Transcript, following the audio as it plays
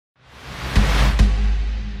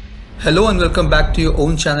Hello and welcome back to your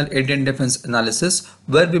own channel Indian Defense Analysis,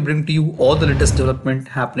 where we bring to you all the latest development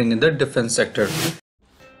happening in the defense sector.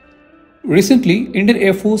 Recently, Indian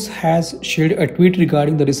Air Force has shared a tweet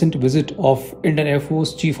regarding the recent visit of Indian Air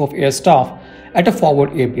Force Chief of Air Staff at a forward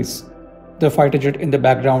airbase. The fighter jet in the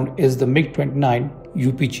background is the MiG-29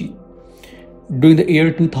 UPG. During the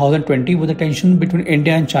year 2020, when the tension between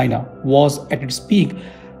India and China was at its peak,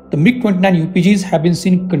 the MiG-29 UPGs have been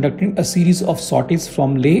seen conducting a series of sorties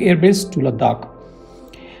from Leh Air Base to Ladakh.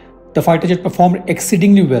 The fighter jet performed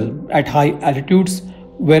exceedingly well at high altitudes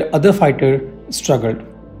where other fighters struggled.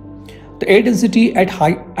 The air density at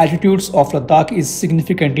high altitudes of Ladakh is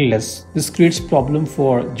significantly less. This creates problem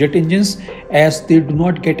for jet engines as they do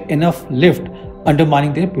not get enough lift,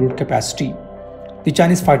 undermining their payload capacity. The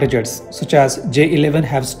Chinese fighter jets such as J-11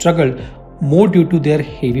 have struggled more due to their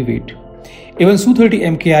heavy weight. Even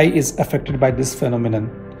SU-30 MKI is affected by this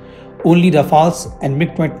phenomenon. Only Rafales and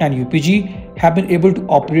Mig-29 UPG have been able to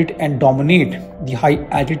operate and dominate the high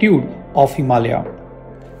altitude of Himalaya.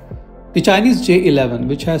 The Chinese J-11,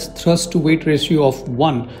 which has thrust to weight ratio of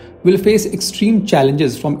 1, will face extreme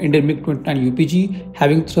challenges from Indian Mig-29 UPG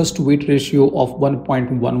having thrust to weight ratio of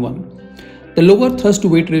 1.11. The lower thrust to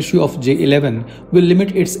weight ratio of J-11 will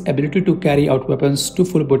limit its ability to carry out weapons to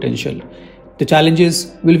full potential. The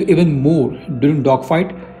challenges will be even more during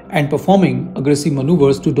dogfight and performing aggressive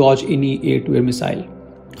maneuvers to dodge any air-to-air missile.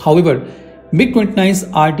 However, MiG-29's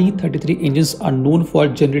RD-33 engines are known for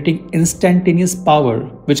generating instantaneous power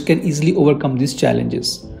which can easily overcome these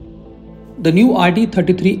challenges. The new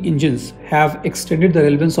RD-33 engines have extended the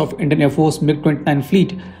relevance of Indian Air Force MiG-29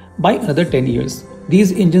 fleet by another 10 years.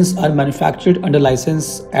 These engines are manufactured under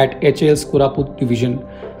license at HAL's Koraput division.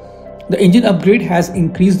 The engine upgrade has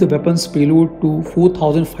increased the weapon's payload to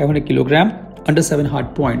 4,500 kg under 7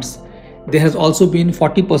 hard points. There has also been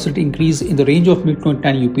 40% increase in the range of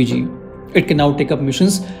MiG-29 UPG. It can now take up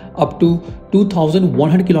missions up to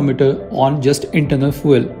 2,100 km on just internal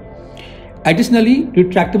fuel. Additionally,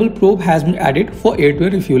 retractable probe has been added for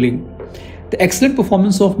air-to-air refueling. The excellent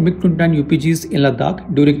performance of MiG-29 UPGs in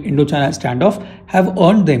Ladakh during Indo-China standoff have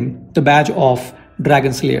earned them the badge of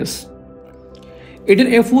Dragonslayers.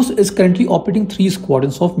 Indian Air Force is currently operating 3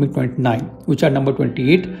 squadrons of MiG-29, which are number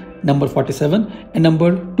 28, number 47 and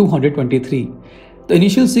number 223. The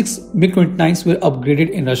initial 6 MiG-29s were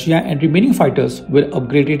upgraded in Russia and remaining fighters were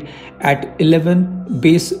upgraded at 11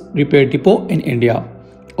 base repair depot in India.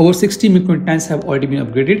 Over 60 MiG-29s have already been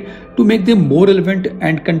upgraded to make them more relevant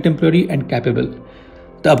and contemporary and capable.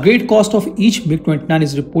 The upgrade cost of each MiG-29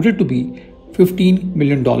 is reported to be $15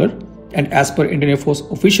 million. And as per Indian Air Force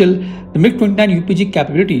official, the MiG-29 UPG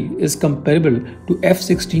capability is comparable to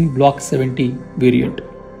F-16 Block 70 variant.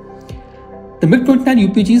 The MiG-29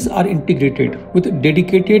 UPGs are integrated with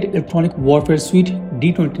dedicated electronic warfare suite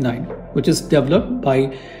D-29, which is developed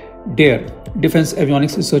by DARE, Defense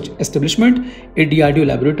Avionics Research Establishment, a DRDO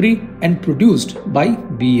laboratory, and produced by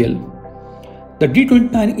BEL. The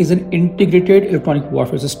D-29 is an integrated electronic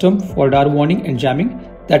warfare system for radar warning and jamming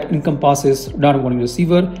that encompasses radar warning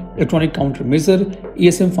receiver, electronic countermeasure,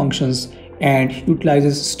 ESM functions, and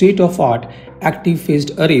utilizes state-of-art active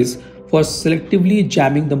phased arrays for selectively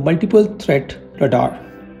jamming the multiple threat radar.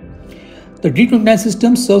 The D-29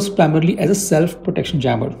 system serves primarily as a self-protection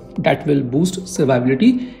jammer that will boost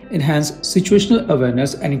survivability, enhance situational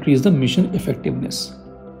awareness, and increase the mission effectiveness.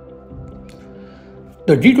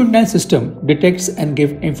 The D-29 system detects and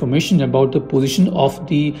gives information about the position of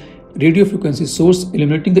the radio frequency source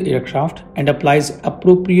illuminating the aircraft and applies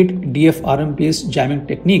appropriate DFRM-based jamming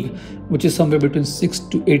technique, which is somewhere between 6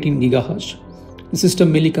 to 18 GHz. The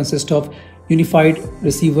system mainly consists of unified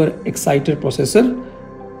receiver exciter processor,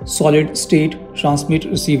 solid state transmit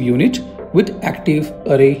receive unit with active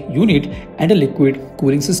array unit, and a liquid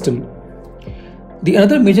cooling system. The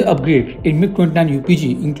another major upgrade in MiG-29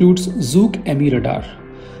 UPG includes Zook-ME radar.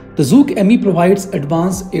 The Zook-ME provides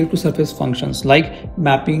advanced air-to-surface functions like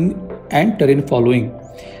mapping and terrain following.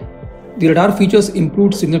 The radar features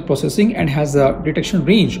improved signal processing and has a detection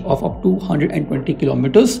range of up to 120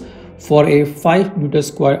 km for a 5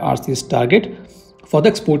 m² RCS target for the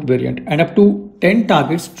export variant and up to 10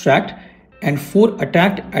 targets tracked and 4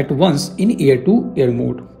 attacked at once in air-to-air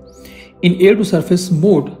mode. In air-to-surface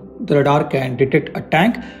mode, the radar can detect a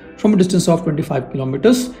tank from a distance of 25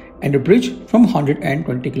 km and a bridge from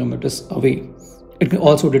 120 km away. It can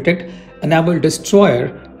also detect a naval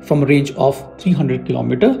destroyer from a range of 300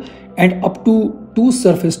 km and up to 2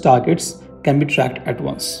 surface targets can be tracked at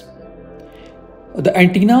once. The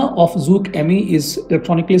antenna of Zook-ME is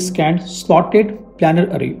electronically scanned slotted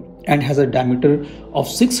planar array and has a diameter of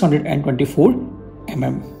 624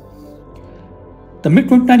 mm. The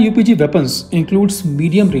MiG-29 UPG weapons includes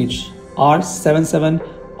medium-range R-77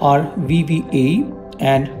 RVVA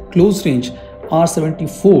and close-range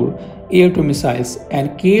R-74 air-to-air missiles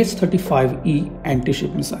and KH-35E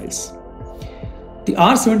anti-ship missiles. The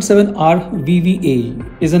R-77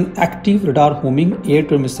 RVVA is an active radar homing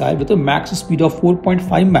air-to-air missile with a max speed of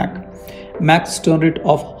 4.5 Mach, max turn rate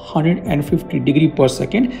of 150 degrees per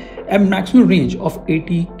second, and maximum range of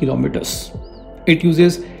 80 kilometers. It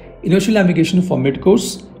uses inertial navigation for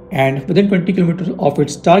mid-course and within 20 kilometers of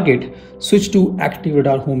its target, switch to active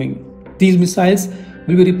radar homing. These missiles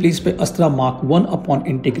will be replaced by Astra Mark 1 upon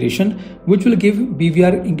integration, which will give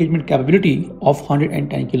BVR engagement capability of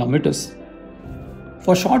 110 kilometers.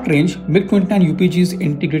 For short range, MiG-29 UPG is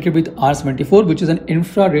integrated with R-74, which is an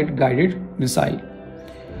infrared guided missile.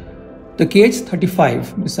 The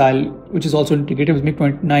KH-35 missile, which is also integrated with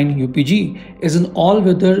MiG-29 UPG, is an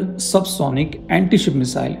all-weather subsonic anti-ship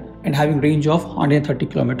missile and having range of 130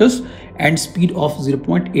 kilometers and speed of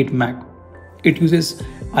 0.8 Mach. It uses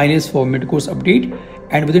INS for mid-course update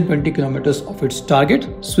and within 20 kilometers of its target,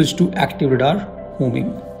 switch to active radar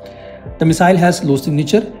homing. The missile has low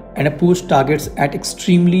signature and approach targets at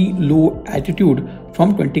extremely low altitude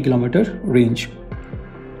from 20 kilometer range.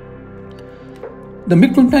 The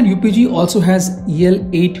MiG-29 UPG also has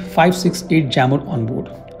EL-8568 jammer on board,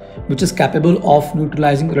 which is capable of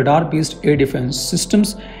neutralizing radar-based air defense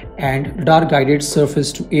systems and radar-guided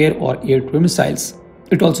surface-to-air or air-to-air missiles.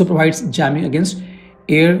 It also provides jamming against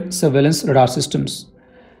air surveillance radar systems.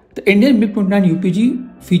 The Indian MiG-29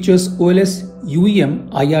 UPG features OLS UEM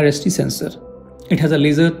IRST sensor. It has a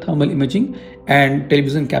laser thermal imaging and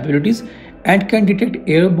television capabilities and can detect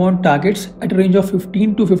airborne targets at a range of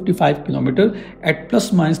 15 to 55 km at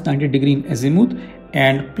plus minus 90 degree in azimuth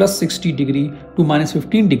and plus 60 degree to minus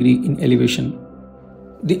 15 degree in elevation.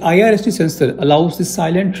 The IRST sensor allows the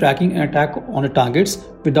silent tracking and attack on the targets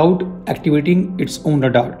without activating its own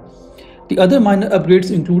radar. The other minor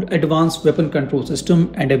upgrades include advanced weapon control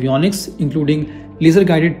system and avionics, including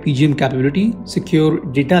laser-guided PGM capability, secure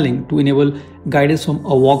data link to enable guidance from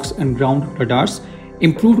AWACS and ground radars,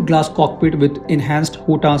 improved glass cockpit with enhanced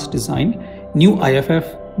HOTAS design, new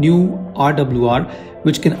IFF, new RWR,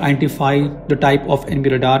 which can identify the type of enemy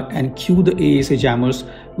radar and cue the AESA jammers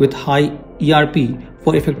with high ERP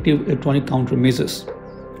for effective electronic countermeasures.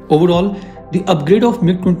 Overall, the upgrade of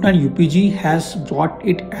MiG-29 UPG has brought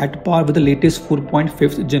it at par with the latest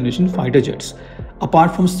 4.5th generation fighter jets.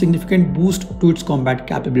 Apart from significant boost to its combat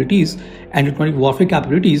capabilities and electronic warfare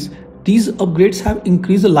capabilities, these upgrades have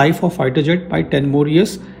increased the life of fighter jet by 10 more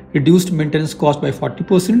years, reduced maintenance cost by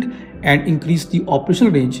 40%, and increased the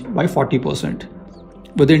operational range by 40%.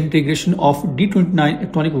 With the integration of D-29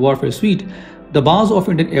 electronic warfare suite, the bars of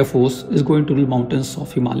Indian Air Force is going to the mountains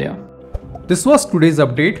of Himalaya. This was today's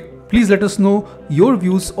update. Please let us know your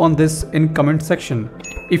views on this in comment section.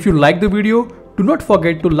 If you like the video, do not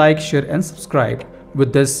forget to like, share and subscribe.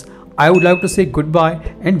 With this, I would like to say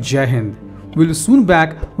goodbye and Jai Hind. We'll soon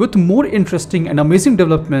back with more interesting and amazing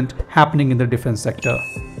development happening in the defense sector.